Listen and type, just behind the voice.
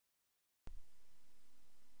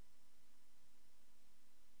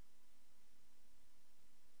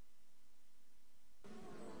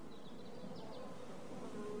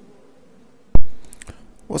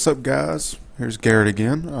What's up, guys? Here's Garrett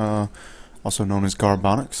again, also known as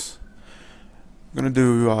Garbonics. I'm going to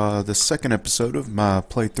do the second episode of my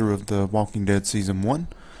playthrough of The Walking Dead Season 1.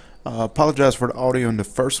 Apologize for the audio in the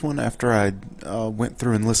first one. After I went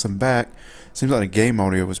through and listened back, seems like the game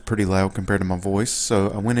audio was pretty loud compared to my voice, so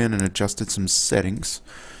I went in and adjusted some settings.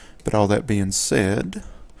 But all that being said,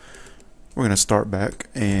 we're going to start back,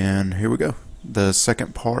 and here we go. The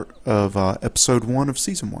second part of Episode 1 of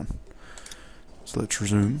Season 1. So let's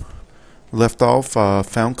resume. Left off,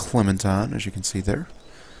 found Clementine, as you can see there.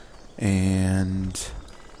 And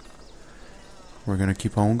we're going to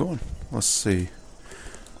keep on going. Let's see.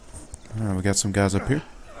 We got some guys up here.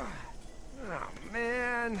 Oh,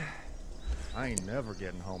 man. I ain't never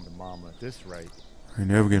getting home to Mama at this rate. I ain't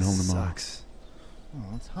never getting home to Mama. Sucks.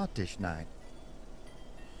 Oh, it's hot dish night.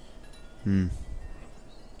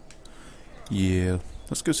 Yeah.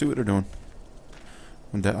 Let's go see what they're doing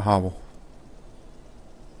with that hovel.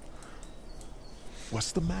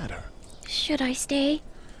 What's the matter? Should I stay?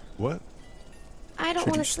 What? I don't Should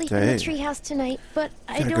want you to sleep in the stay? treehouse tonight, but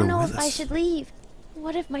I Gotta don't go know with if I us. should leave.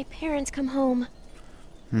 What if my parents come home?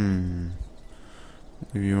 Leave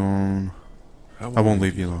you alone. I won't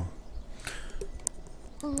leave you alone.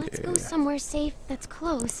 Well, let's go Yeah. somewhere safe that's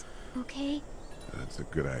close, okay? That's a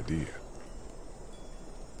good idea.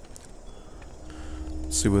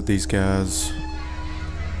 See what these guys.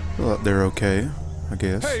 Well, they're okay, I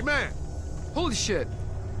guess. Hey, man! Holy shit.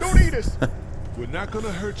 Don't eat us! We're not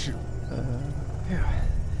gonna hurt you. Yeah.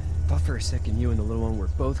 Thought for a second you and the little one were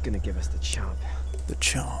both gonna give us the chomp. The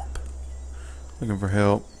chomp. Looking for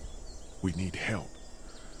help. We need help.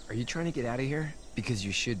 Are you trying to get out of here? Because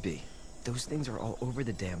you should be. Those things are all over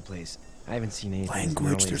the damn place. I haven't seen anything as Language,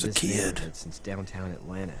 gnarly there's as a this kid. neighborhood since downtown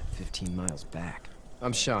Atlanta, 15 miles back.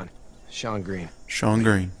 I'm Sean. Sean Green. Sean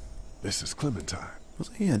Green. This is Clementine. Was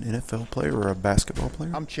he an NFL player or a basketball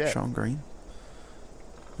player? I'm Chet. Sean Green?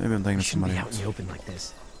 Maybe I'm thinking We of shouldn't somebody be out in else. the open like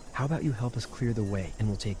this. How about you help us clear the way, and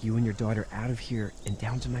we'll take you and your daughter out of here and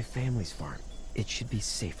down to my family's farm. It should be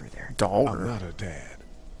safer there. I'm Daughter. not a dad.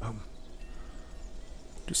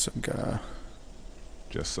 Just some guy.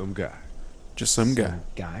 Just some guy. Just some guy. Some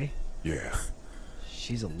guy? Yeah.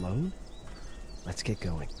 She's alone? Let's get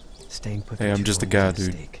going. Staying put. Hey, for I'm too just a long guy, is dude.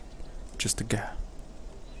 mistake. Just a guy.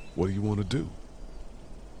 What do you want to do?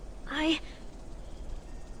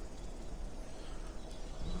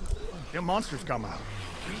 The monsters come out.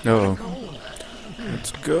 Uh-oh.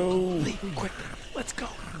 Let's go. Quick, let's go.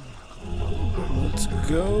 Let's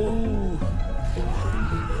go.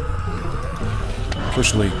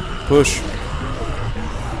 Push, Lee. Push.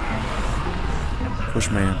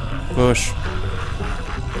 Push, man. Push.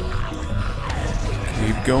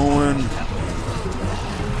 Keep going.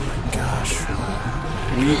 Gosh.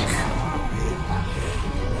 Weak.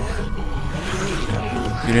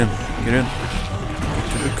 Get in. Get in. Get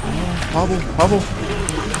to the car. Hobble. Hobble.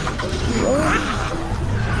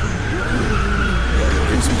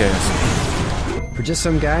 Give some gas. For just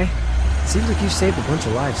some guy, seems like you saved a bunch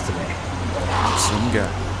of lives today. Some guy.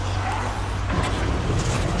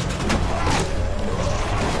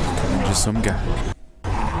 Just some guy.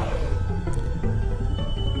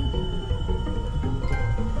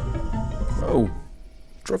 Oh,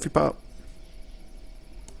 trophy pop.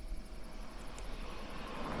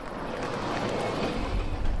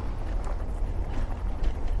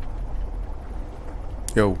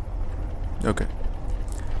 Yo. Okay.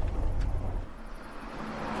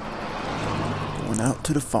 Going out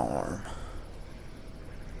to the farm.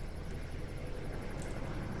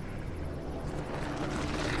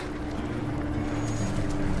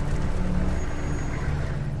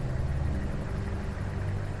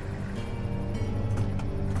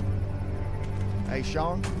 Hey,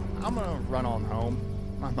 Sean, I'm gonna run on home.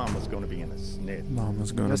 My mama's gonna be in a snit.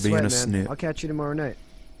 Mama's gonna No be sweat, in a man. snit. I'll catch you tomorrow night.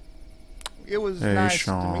 It was Hey, nice to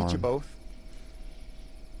Sean. meet you both.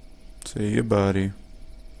 See you, buddy.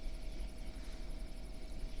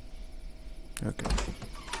 Okay.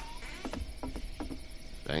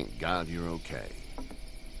 Thank God you're okay.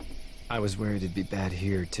 I was worried it'd be bad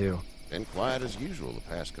here, too. Been quiet as usual the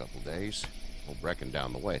past couple days. Old Brecken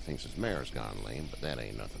down the way thinks his mare's gone lame, but that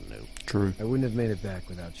ain't nothing new. True. I wouldn't have made it back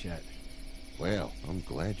without Chet. Well, I'm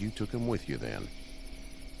glad you took him with you then.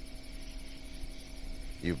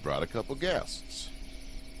 You've brought a couple guests.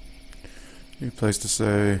 New place to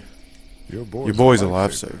say. Your Your boy's a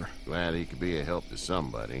lifesaver. Glad he could be a help to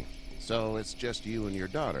somebody. So it's just you and your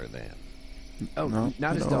daughter then. Oh, No,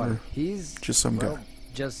 not his no, daughter. He's Just some guy.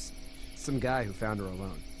 just some guy who found her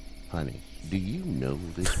alone. Honey, do you know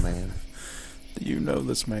this man? Do you know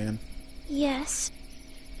this man? Yes.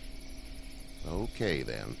 Okay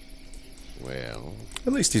then. Well,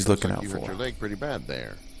 At least he's looking looks like out you for hurt your her. leg pretty bad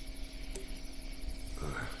there.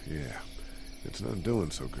 Yeah, it's not doing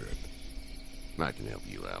so good. I can help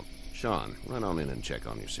you out. Sean, run on in and check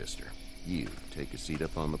on your sister. You, take a seat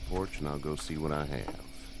up on the porch and I'll go see what I have.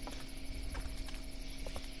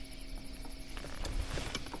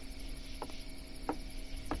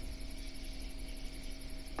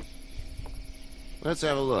 Let's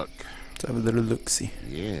have a look. Let's have a little look-see.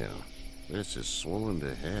 Yeah, this is swollen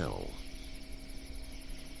to hell.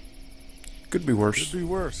 Could be worse. Could be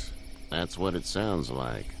worse. That's what it sounds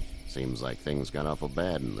like. Seems like things got awful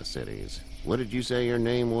bad in the cities. What did you say your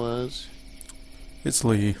name was? It's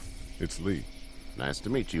Lee. It's Lee. Nice to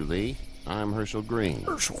meet you, Lee. I'm Herschel Green.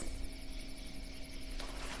 Herschel.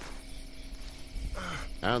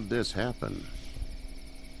 How'd this happen?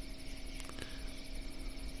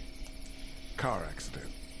 Car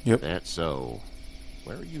accident. Yep. That's so.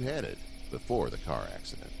 Where were you headed before the car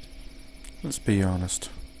accident? Let's be honest.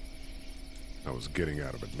 I was getting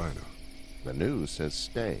out of Atlanta. The news says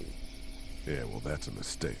stay. Yeah, well, that's a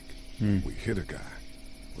mistake. Hmm. We hit a guy.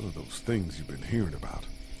 One of those things you've been hearing about.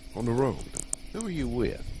 On the road. Who are you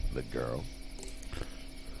with? The girl?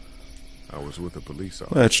 I was with a police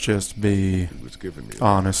officer. Let's just be He was giving me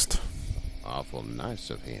honest. Awful nice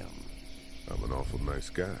of him. I'm an awful nice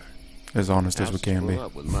guy. As honest as we House is can be. full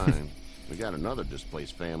up with mine. We got another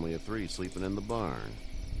displaced family of 3 sleeping in the barn.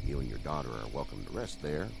 You and your daughter are welcome to rest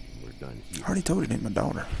there. We're done I here. already told you to name my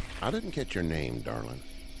daughter. I didn't catch your name, darling.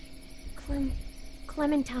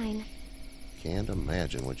 Clementine. Can't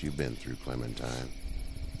imagine what you've been through, Clementine.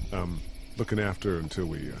 I'm looking after her until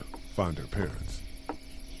we find her parents.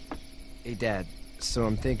 Hey, Dad. So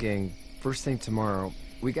I'm thinking, first thing tomorrow,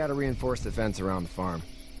 we gotta reinforce the fence around the farm.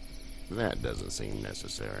 That doesn't seem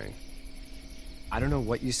necessary. I don't know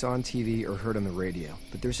what you saw on TV or heard on the radio,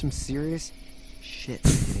 but there's some serious shit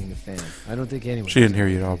hitting the fan. I don't think anyone... She didn't hear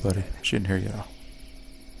you at all, buddy. She didn't hear you at all.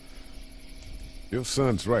 Your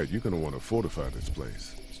son's right. You're gonna want to fortify this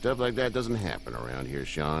place. Stuff like that doesn't happen around here,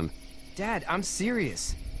 Sean. Dad, I'm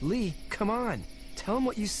serious. Lee, come on. Tell him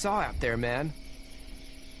what you saw out there, man.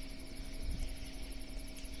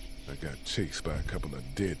 I got chased by a couple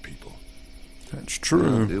of dead people. That's Well,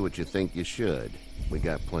 true. do what you think you should. We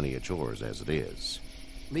got plenty of chores as it is.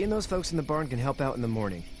 Lee and those folks in the barn can help out in the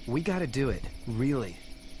morning. We gotta do it. Really.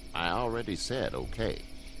 I already said okay.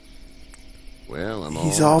 Well, I'm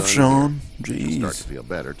He's all off, done Sean. here. You'll start Jeez. to feel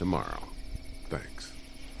better tomorrow. Thanks.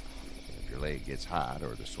 If your leg gets hot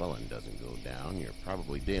or the swelling doesn't go down, you're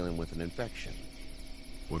probably dealing with an infection.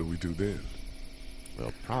 What do we do then?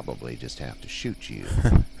 We'll probably just have to shoot you.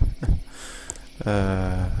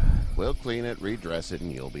 We'll clean it, redress it,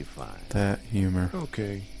 and you'll be fine. That humor.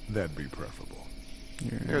 Okay, that'd be preferable.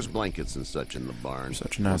 There's blankets and such in the barn. You're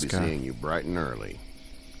such a nice we'll be guy. seeing you bright and early.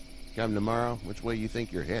 Come tomorrow, which way you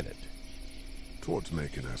think you're headed? Towards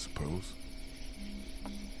Macon, I suppose.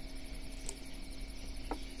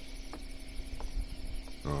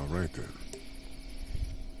 All right then.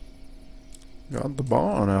 Got the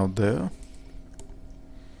barn out there.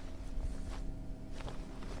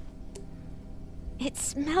 It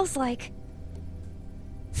smells like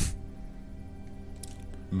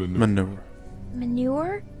Manure.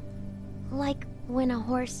 manure? Like when a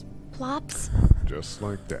horse plops? Just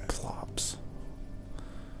like that. Plops.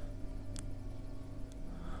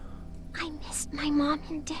 I missed my mom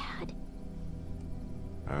and dad.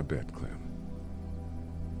 I bet, Clem.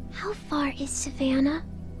 How far is Savannah?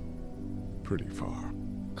 Pretty far.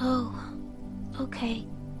 Oh, okay.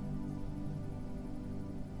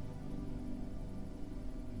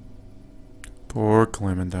 Poor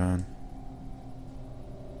Clementine.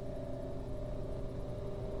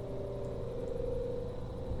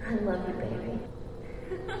 I love you, baby.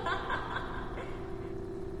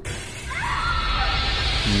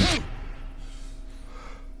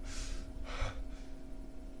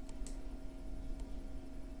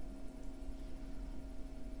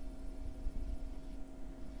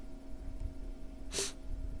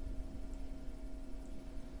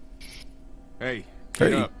 Hey,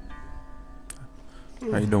 get Hey. up.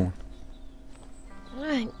 How you doing?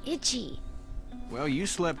 I'm itchy. Well, you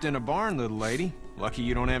slept in a barn, little lady. Lucky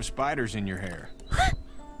you don't have spiders in your hair.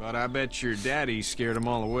 But I bet your daddy scared them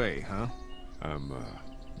all away, huh? I'm,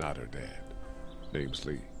 not her dad. Name's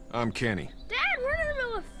Lee. I'm Kenny. Dad, we're in the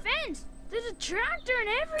middle of a fence. There's a tractor and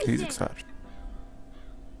everything. He's excited.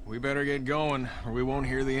 We better get going, or we won't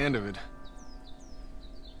hear the end of it.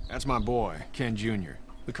 That's my boy, Ken Jr.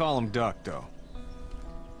 We call him Duck, though.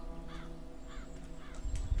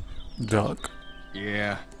 Duck.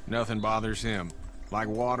 Yeah, nothing bothers him. Like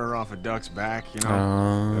water off a duck's back, you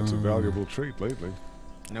know? That's a valuable trait lately.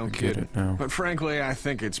 No Get kidding. it now. But frankly, I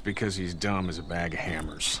think it's because he's dumb as a bag of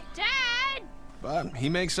hammers. Dad! But he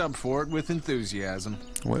makes up for it with enthusiasm.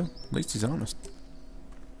 Well, at least he's honest.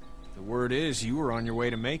 The word is you were on your way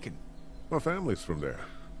to Macon. My family's from there.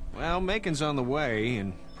 Well, Macon's on the way,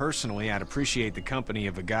 and personally, I'd appreciate the company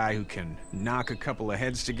of a guy who can knock a couple of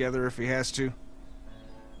heads together if he has to.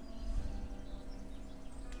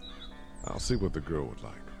 I'll see what the girl would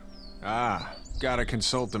like. Ah, gotta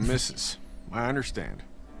consult the missus. I understand.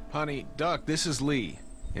 Honey, Duck, this is Lee.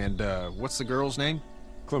 And, what's the girl's name?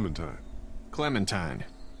 Clementine. Clementine.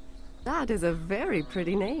 That is a very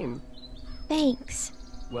pretty name. Thanks.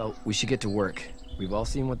 Well, we should get to work. We've all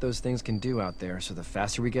seen what those things can do out there, so the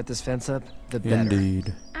faster we get this fence up, the better.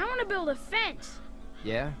 Indeed. I want to build a fence.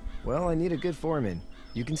 Yeah? Well, I need a good foreman.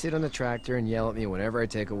 You can sit on the tractor and yell at me whenever I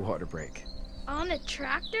take a water break. On a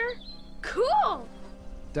tractor? Cool!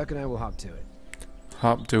 Duck and I will hop to it.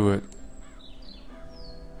 Hop to it.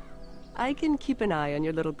 I can keep an eye on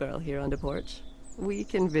your little girl here on the porch. We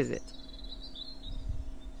can visit.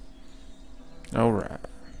 Alright.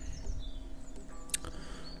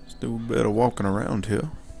 Let's do a bit of walking around here.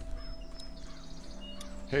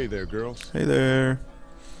 Hey there, girls. Hey there.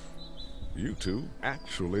 You two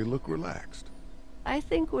actually look relaxed. I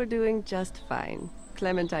think we're doing just fine.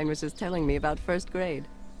 Clementine was just telling me about first grade.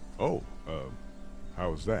 Oh,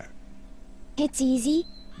 how was that? It's easy.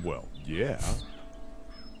 Well, yeah.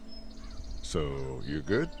 So, you're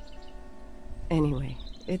good? Anyway,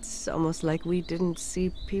 it's almost like we didn't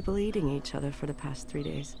see people eating each other for the past 3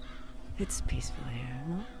 days. It's peaceful here,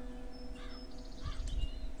 no?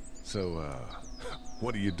 So,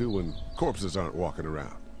 what do you do when corpses aren't walking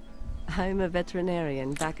around? I'm a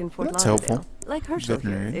veterinarian back in Fort That's Lauderdale. helpful. Like Herschel here,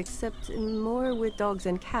 Veterinarian. except more with dogs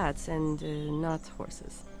and cats and not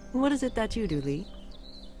horses. What is it that you do, Lee?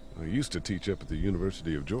 I used to teach up at the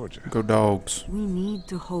University of Georgia. Go dogs. We need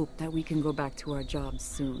to hope that we can go back to our jobs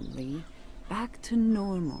soon, Lee. Back to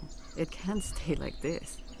normal. It can't stay like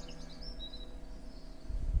this.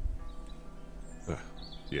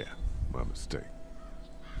 Yeah, my mistake.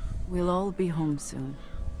 We'll all be home soon.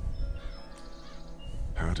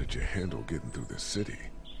 How did you handle getting through the city?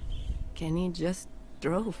 Kenny just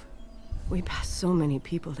drove. We passed so many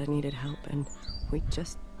people that needed help, and we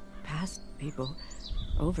just passed people.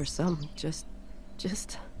 Over some, just...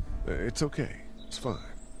 It's okay. It's fine.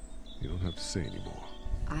 You don't have to say anymore.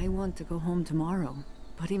 I want to go home tomorrow,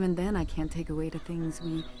 but even then I can't take away the things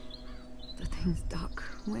Doc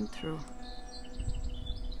went through.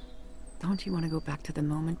 Don't you want to go back to the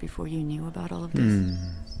moment before you knew about all of this?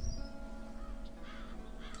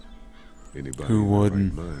 Anybody Who in their right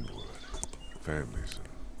wouldn't? mind would. Families and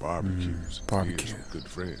barbecues. barbecue. Years with good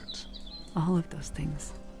friends. All of those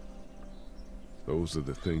things. Those are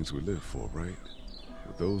the things we live for, right?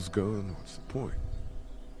 With those gone, what's the point?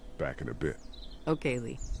 Back in a bit. Okay,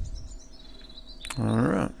 Lee.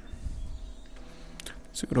 Alright.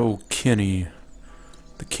 See what old Kenny,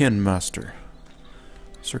 the Ken Master.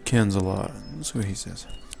 Sir Ken's a lot. That's what he says.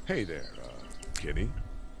 Hey there, Kenny.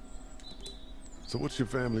 So what's your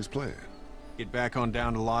family's plan? Get back on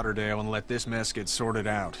down to Lauderdale and let this mess get sorted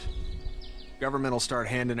out. Government will start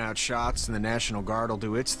handing out shots and the National Guard will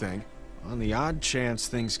do its thing. On the odd chance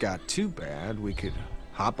things got too bad, we could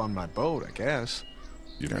hop on my boat, I guess.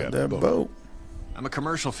 You've Got got that boat. I'm a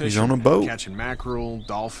commercial He's fisherman. on a boat. Catching mackerel,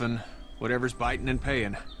 dolphin, whatever's biting and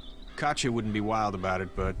paying. Katya wouldn't be wild about it,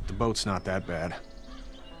 but the boat's not that bad.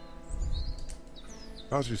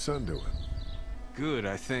 How's your son doing? Good,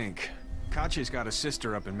 I think. Katya's got a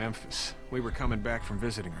sister up in Memphis. We were coming back from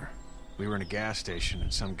visiting her. We were in a gas station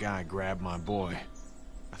and some guy grabbed my boy.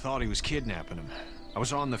 I thought he was kidnapping him. I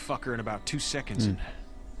was on the fucker in about 2 seconds and...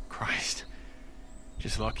 Christ.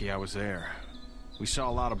 Just lucky I was there. We saw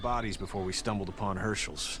a lot of bodies before we stumbled upon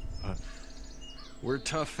Herschel's. We're a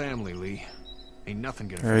tough family, Lee. Ain't nothing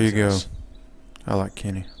gonna There you fix go. us. I like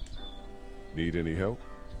Kenny. Need any help?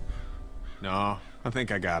 No, I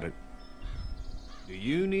think I got it. Do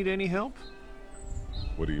you need any help?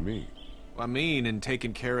 What do you mean? I mean, in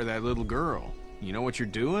taking care of that little girl. You know what you're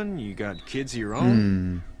doing? You got kids of your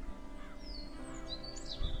own?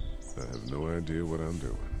 I have no idea what I'm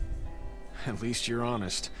doing. At least you're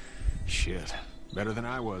honest. Shit. Better than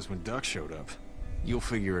I was when Duck showed up. You'll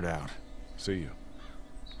figure it out. See you.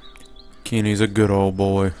 Kenny's a good old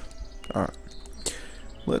boy. Alright.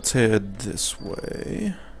 Let's head this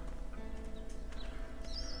way.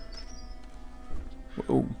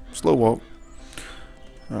 Whoa. Slow walk.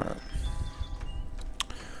 Alright.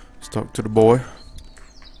 Let's talk to the boy.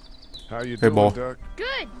 How you Hey, doing, ball. Duck?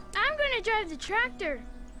 Good. I'm gonna drive the tractor.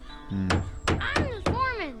 I'm the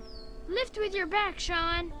foreman. Lift with your back,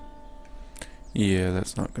 Sean. Yeah,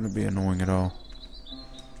 that's not going to be annoying at all.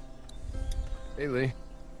 Hey, Lee.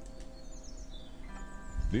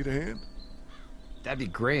 Need a hand? That'd be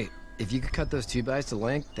great. If you could cut those 2x to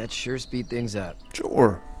length, that'd sure speed things up.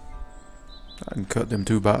 Sure. I can cut them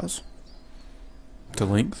 2x to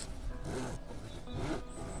length.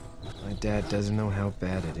 My dad doesn't know how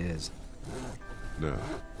bad it is. No,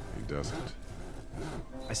 he doesn't.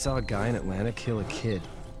 I saw a guy in Atlanta kill a kid.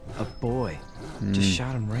 A boy. Just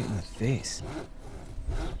shot him right in the face.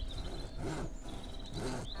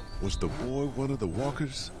 Was the boy one of the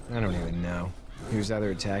walkers? I don't even know. He was either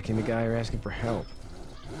attacking the guy or asking for help.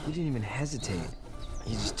 He didn't even hesitate.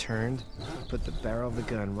 He just turned, put the barrel of the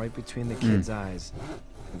gun right between the kid's eyes,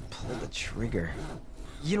 and pulled the trigger.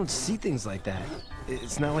 You don't see things like that.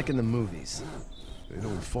 It's not like in the movies. They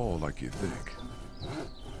don't fall like you think.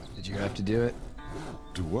 Did you have to do it?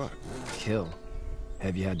 Do what? Kill.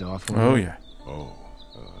 Have you had to offer one? Oh, yeah. Oh,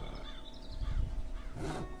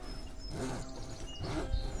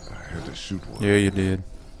 I had to shoot one. Yeah, you did.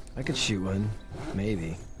 I could shoot one.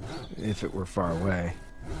 Maybe. If it were far away.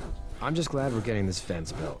 I'm just glad we're getting this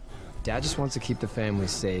fence built. Dad just wants to keep the family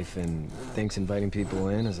safe and thinks inviting people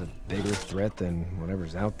in is a bigger threat than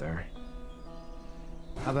whatever's out there.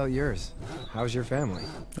 How about yours? How's your family?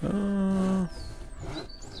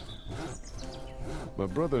 My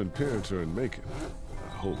brother and parents are in Macon. I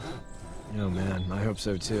hope. Oh man, I hope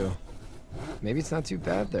so too. Maybe it's not too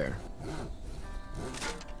bad there.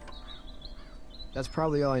 That's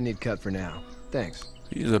probably all I need cut for now. Thanks.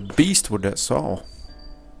 He's a beast with that saw.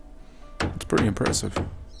 It's pretty impressive.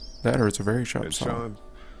 That or it's a very sharp And saw. Sean,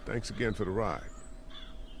 thanks again for the ride.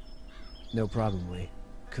 No problem, Lee.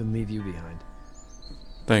 Couldn't leave you behind.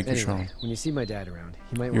 Thank you, Anyway, Sean. when you see my dad around,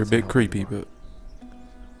 he might You're a want some bit help creepy, if you want.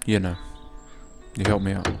 but you know, you helped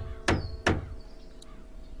me out.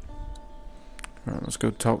 Alright, let's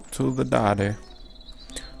go talk to the daddy,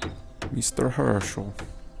 Mr. Herschel.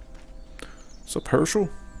 What's up, Herschel?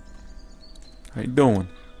 How you doing?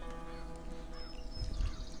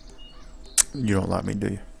 You don't like me, do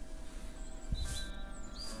you?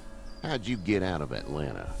 How'd you get out of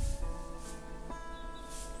Atlanta?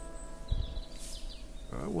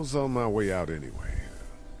 I was on my way out anyway.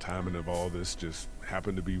 Timing of all this just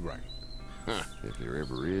happened to be right. Huh, if there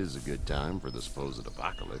ever is a good time for the supposed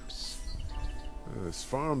apocalypse. This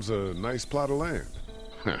farm's a nice plot of land.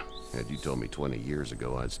 Huh, had you told me 20 years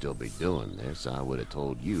ago I'd still be doing this, I would have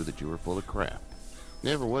told you that you were full of crap.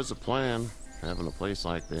 Never was a plan, having a place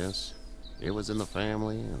like this. It was in the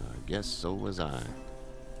family, and I guess so was I.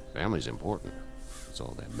 Family's important. It's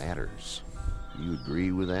all that matters. You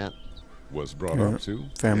agree with that? Was brought up to.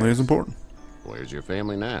 Family is important. Where's your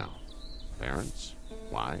family now? Parents?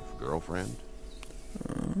 Wife? Girlfriend?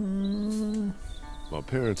 My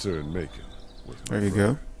parents are in Macon. With my There you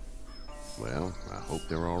brother. go. Well, I hope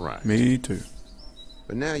they're all right. Me too.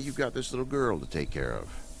 But now you've got this little girl to take care of.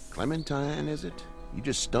 Clementine, is it? You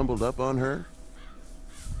just stumbled up on her?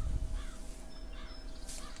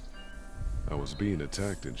 I was being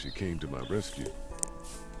attacked and she came to my rescue.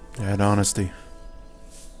 That honesty.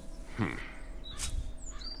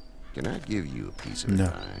 Can I give you a piece of No.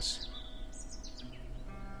 advice?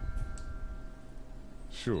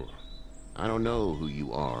 Sure. I don't know who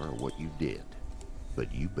you are or what you did,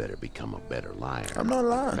 but you better become a better liar. I'm not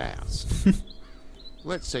lying. Fast.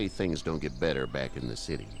 Let's say things don't get better back in the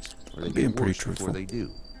cities, or they I'm being get pretty worse before truthful. they do.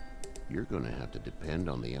 You're gonna have to depend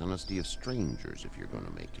on the honesty of strangers if you're gonna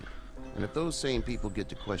make it. And if those same people get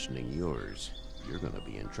to questioning yours, you're gonna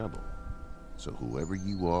be in trouble. So whoever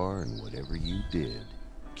you are and whatever you did,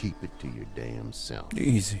 keep it to your damn self.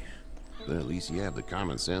 Easy. But at least you have the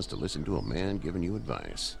common sense to listen to a man giving you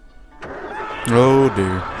advice. Oh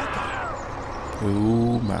dear.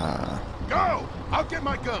 Oh my. Go! I'll get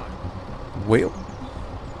my gun! Well.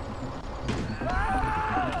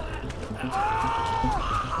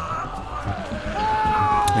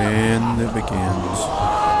 And it begins.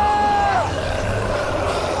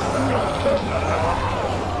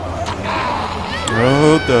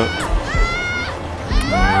 Oh, duck.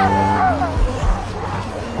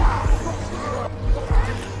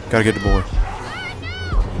 Gotta get the boy.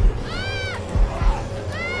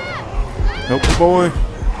 Help the boy.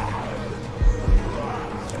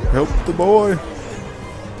 Help the boy.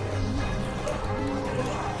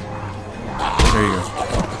 There you go.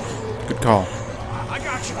 Good call. I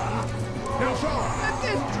got you. Now, Sean. Get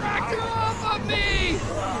this tractor off of me!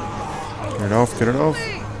 Get it off, get it off.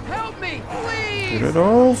 Please, help me, please! Get it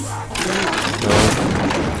off.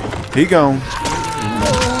 He gone.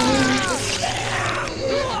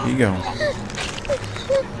 He gone.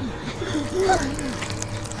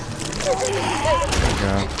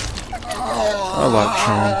 There you go. like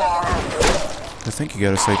Sean. I think you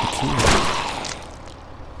gotta save the kid.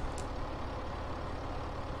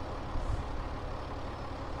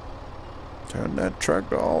 Turn that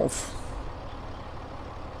tractor off.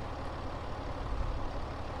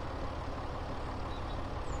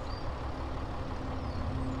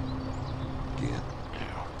 Get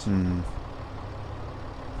out.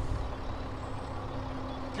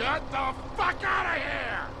 Get the fuck out of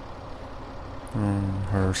here!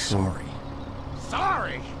 Herschel. Sorry.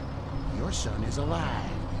 Sorry? Your son is alive.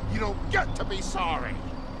 You don't get to be sorry.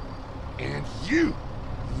 And you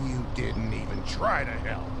didn't even try to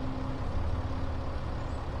help.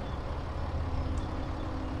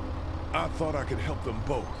 I thought I could help them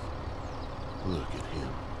both. Look at him.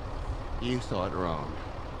 You thought wrong.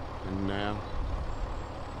 And now?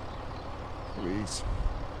 Please,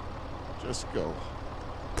 just go.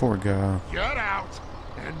 Poor guy. Get out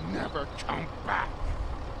and never come back.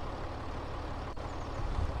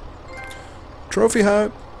 Trophy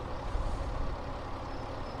hype.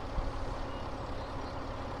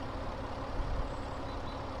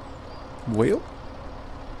 Well,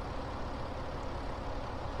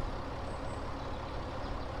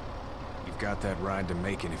 You've got that ride to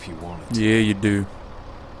Macon if you want it. yeah, you do.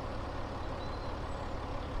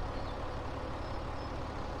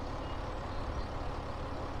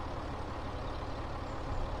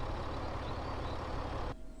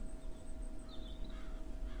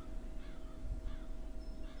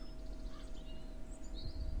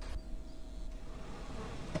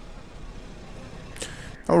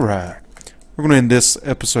 Alright, we're going to end this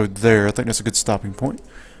episode there. I think that's a good stopping point.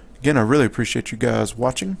 Again, I really appreciate you guys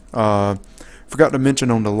watching. Forgot to mention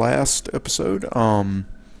on the last episode,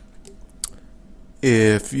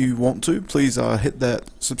 if you want to, please hit that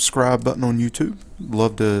subscribe button on YouTube.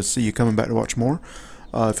 Love to see you coming back to watch more.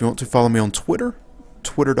 If you want to, follow me on Twitter,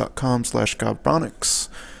 twitter.com/Carbonics,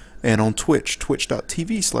 and on Twitch,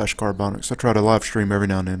 twitch.tv/Carbonics. I try to live stream every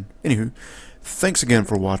now and then. Anywho, thanks again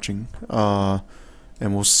for watching.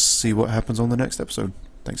 And we'll see what happens on the next episode.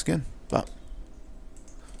 Thanks again. Bye.